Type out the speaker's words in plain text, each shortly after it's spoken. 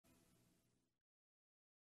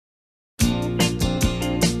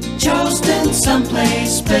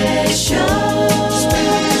someplace special.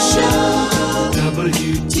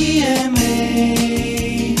 WTMA,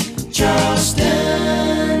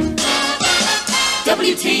 Charleston.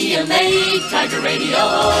 WTMA, Tiger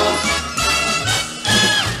Radio.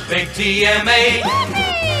 Big TMA.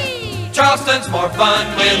 Charleston's more fun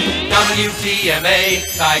with WTMA,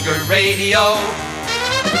 Tiger Radio.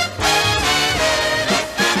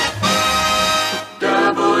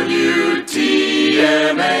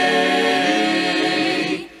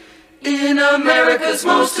 WTMA, in America's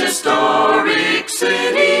most historic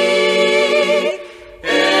city.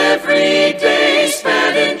 Every day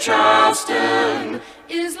spent in Charleston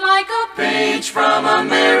is like a page from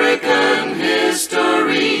American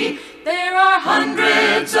history. There are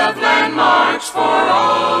hundreds of landmarks for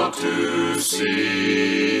all to see.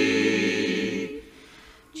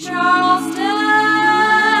 Charleston,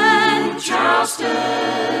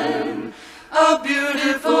 Charleston, a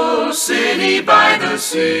beautiful city by the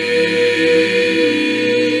sea.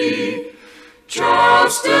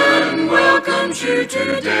 Charleston welcomes you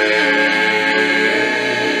today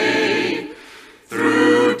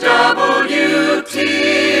through WTMA.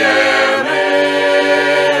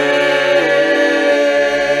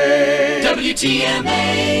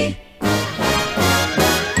 WTMA.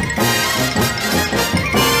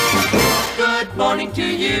 Good morning to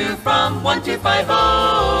you from 1250.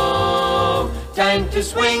 Time to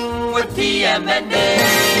swing with TM and A.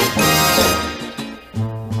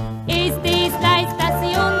 Esta es la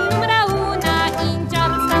estación número 1 en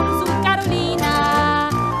Charleston, South Carolina.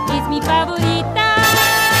 Es mi favorita.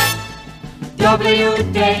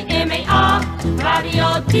 WTMA,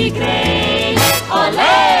 Radio Tigre.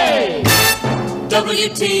 ¡Olé!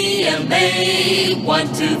 WTMA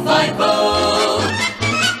 1250.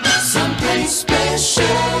 Someplace special,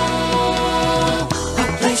 a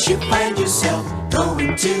place you find yourself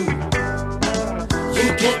going to. You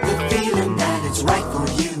get the feeling that it's right for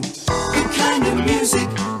you. The kind of music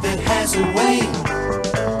that has a way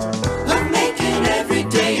of making every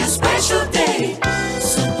day a special day.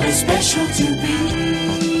 Someplace special to be.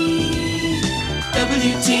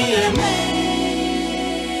 WTMA.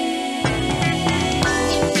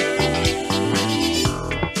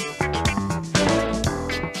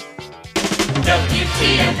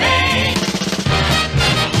 WTMA.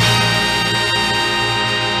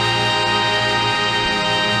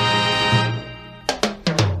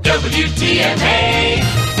 WTMA,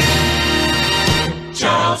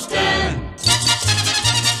 Charleston.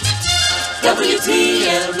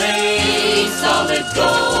 WTMA, solid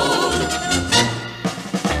gold.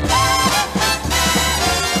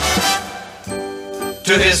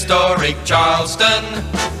 To historic Charleston,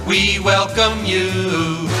 we welcome you.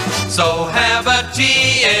 So have a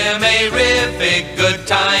TMA-rific good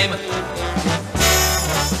time.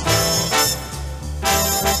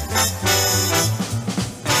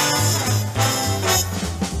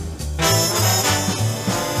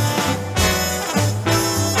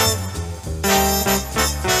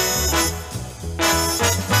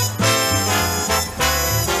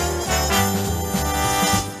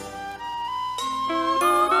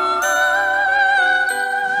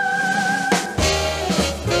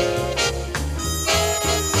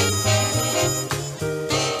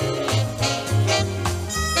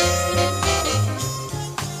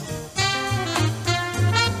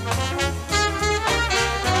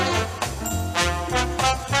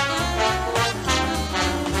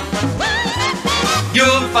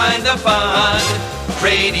 You'll find the fun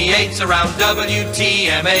radiates around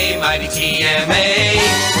WTMA, mighty TMA.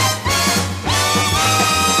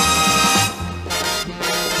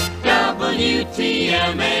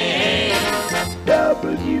 WTMA.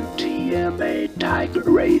 WTMA Tiger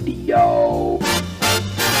Radio.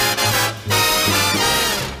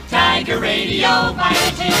 Tiger Radio,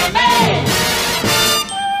 mighty TMA.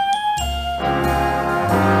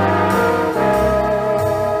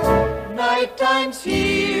 Night times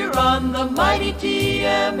here on the mighty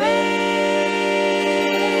TMA.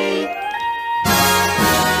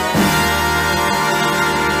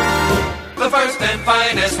 The first and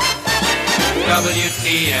finest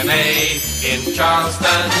WTMA in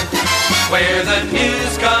Charleston, where the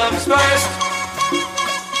news comes first.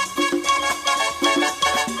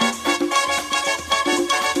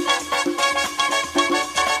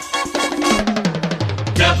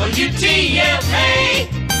 WTMA.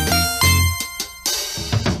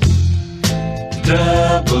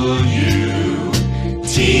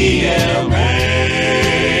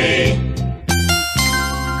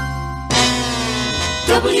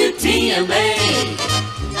 WTMA,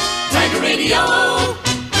 Tiger Radio.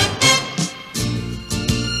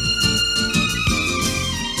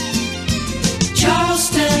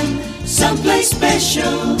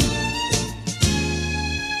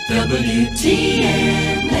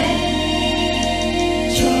 Wtma.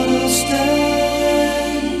 Charleston,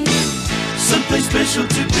 someplace special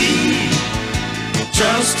to be.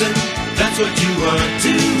 Charleston, that's what you are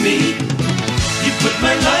to me. You put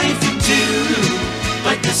my life into,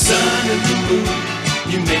 like the sun and the moon.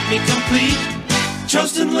 You make me complete.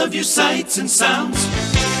 Charleston, love your sights and sounds.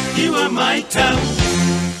 You are my town.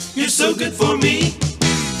 You're so good for me.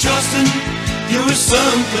 Charleston, you're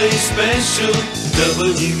someplace special.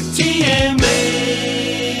 Wtma.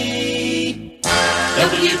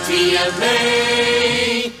 WTMA.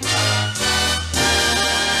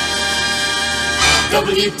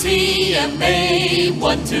 WTMA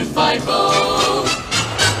 1250.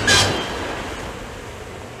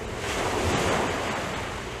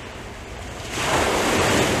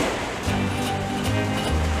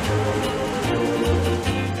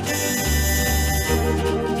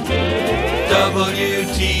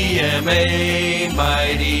 WTMA,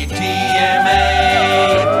 mighty TMA.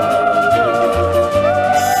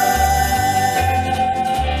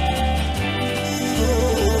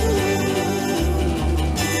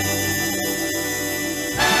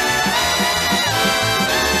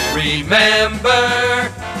 Remember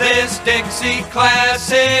this Dixie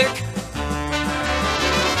classic.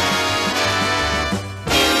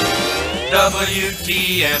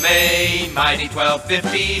 WTMA, mighty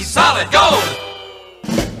 1250, solid gold.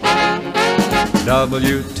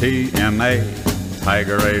 WTMA,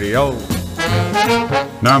 Tiger Radio,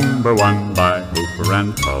 #1 by Hooper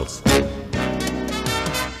and Pulse.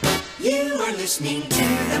 You are listening to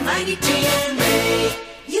the mighty TMA.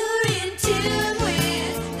 You're in tune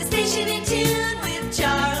with the station, in tune with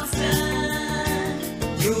Charleston.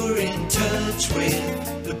 You're in touch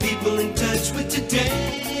with the people, in touch with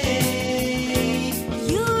today.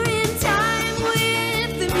 You're in time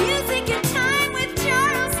with the music, in time with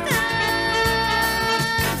Charleston.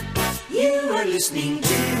 You are listening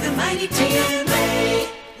to the mighty TMA.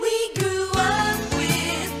 We grew up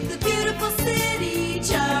with the beautiful city,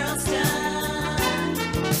 Charleston.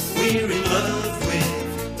 We're in love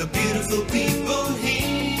with the beautiful people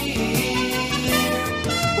here.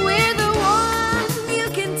 We're the one you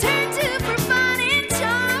can turn to for fun in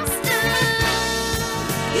Charleston.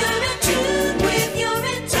 You're in tune with, you're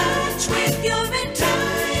in touch with, you're in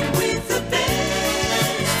time with the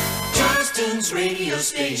best. Charleston's radio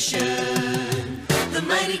station, the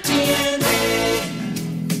mighty TMA.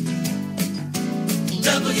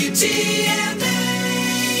 WTMA.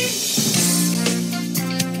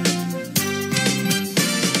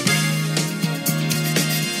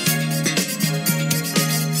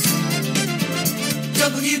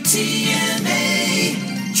 WTMA,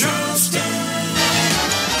 Charleston.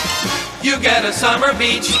 You get a summer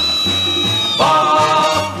beach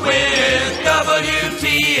ball with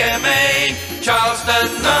WTMA, Charleston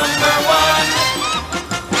 #1.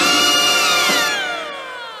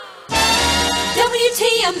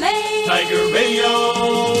 WTMA. Tiger Radio.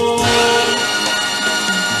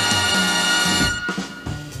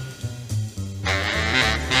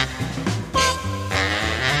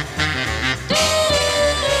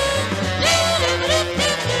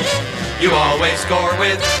 You always score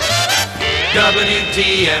with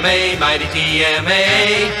WTMA, mighty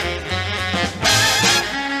TMA.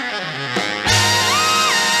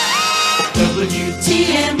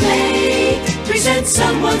 WTMA presents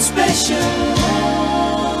someone special.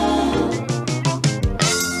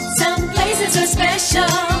 Some places are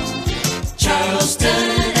special.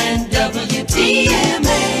 Charleston and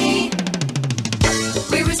WTMA.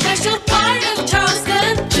 We're a special part of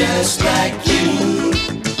Charleston, just like you.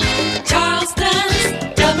 Charleston's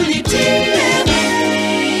WTMA.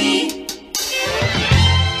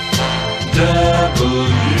 WTMA.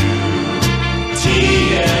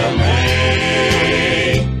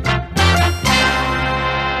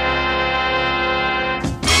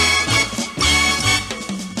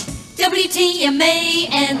 WTMA,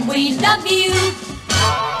 and we love you.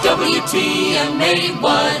 WTMA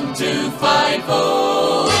 1250.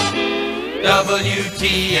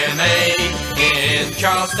 WTMA in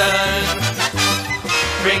Charleston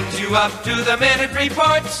brings you up to the minute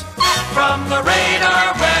reports from the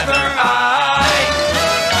radar weather eye.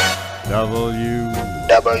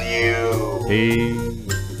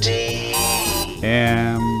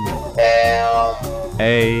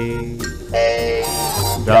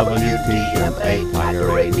 WTMA Tiger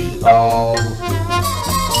Radio.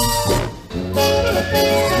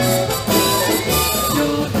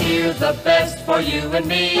 You'll hear the best for you and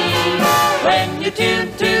me when you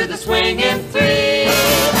tune to the swinging 3.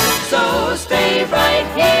 So stay right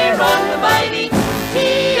here on the mighty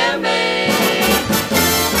TMA.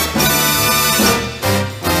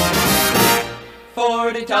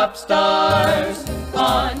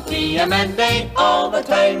 TMA all the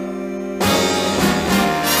time.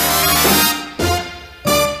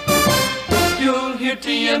 You'll hear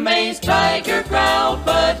TMA's tiger growl,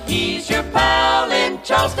 but he's your pal in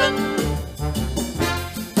Charleston.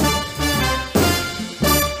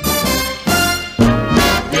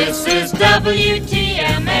 This is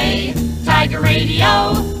WTMA Tiger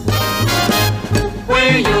Radio,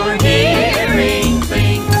 Where you're hearing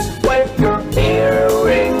things. Where you're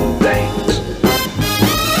hearing things.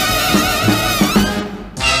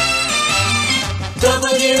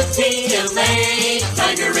 WTMA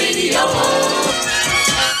Tiger Radio.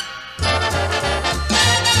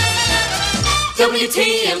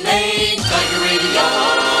 WTMA Tiger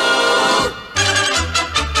Radio.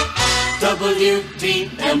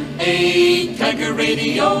 WTMA Tiger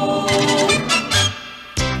Radio.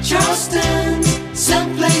 Charleston,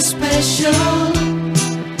 someplace special.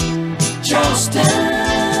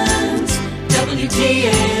 Charleston's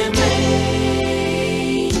WTMA.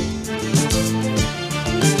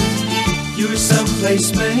 You're someplace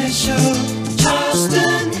special.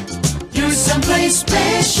 Charleston, you're someplace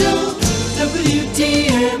special.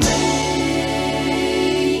 WTMA.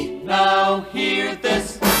 Now hear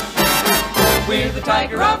this. We're the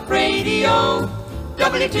tiger of radio.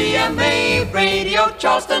 WTMA Radio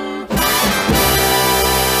Charleston.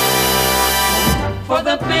 For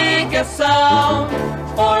the biggest sound,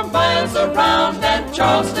 4 miles around and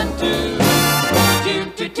Charleston too.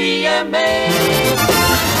 To TMA.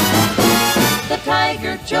 The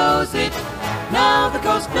tiger chose it, now the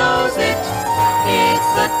coast knows it.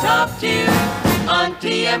 It's the top tune on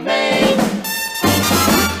TMA.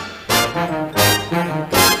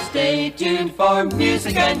 Stay tuned for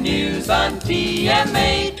music and news on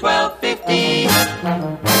TMA 1250.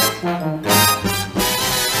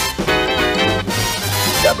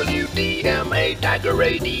 WTMA Tiger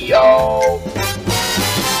Radio.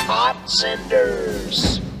 Hot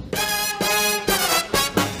Cinders.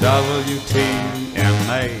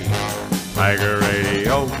 WTMA Tiger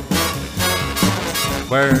Radio,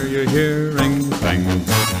 where you're hearing things.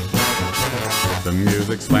 The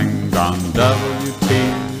music swings on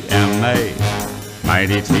WTMA,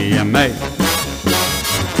 mighty TMA.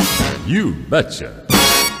 You betcha.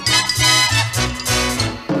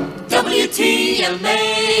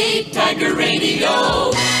 WTMA Tiger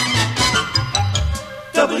Radio.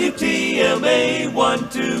 WTMA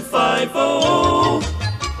 1250.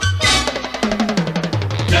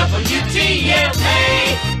 WTMA.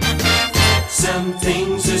 Some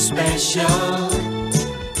things are special,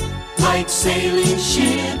 like sailing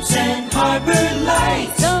ships and harbor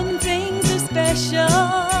lights. Some things are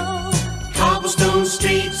special, Cobblestone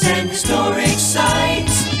streets and historic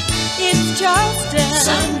sites. it's Charleston,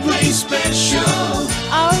 Someplace special,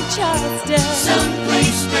 our Charleston,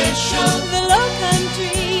 someplace special. the low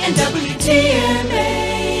country, And WTMA.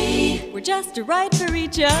 we're just right for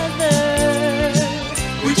each other.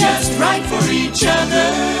 We're just right for each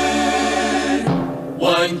other.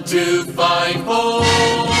 1254.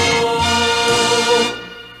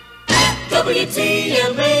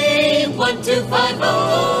 WTMA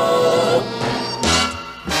 1250.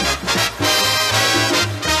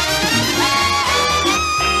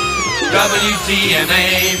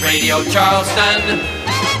 WTMA Radio Charleston.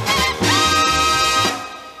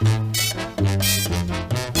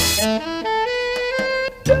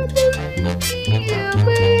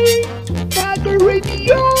 Tiger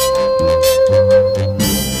Radio.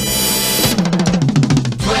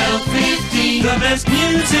 1250. The best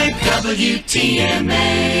music.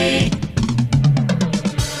 WTMA.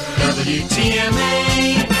 WTMA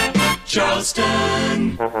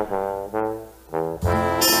Charleston.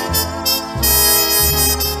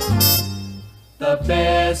 The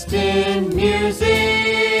best in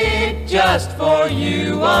music, just for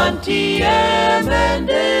you on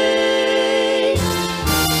TMA.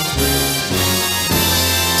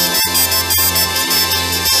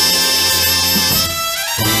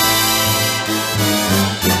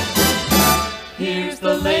 Here's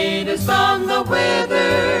the latest on the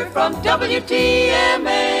weather from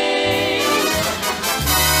WTMA.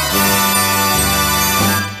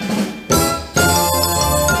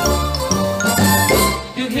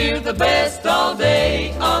 The best all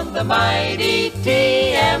day on the mighty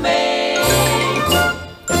TMA.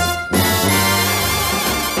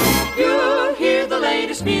 You'll hear the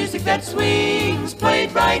latest music that swings,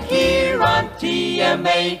 played right here on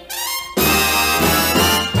TMA.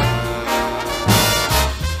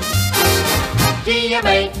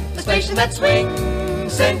 TMA, the station that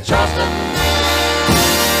swings in Charleston.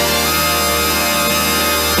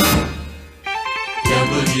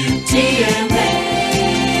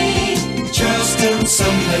 WTMA Charleston,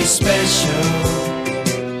 someplace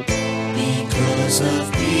special because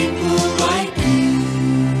of people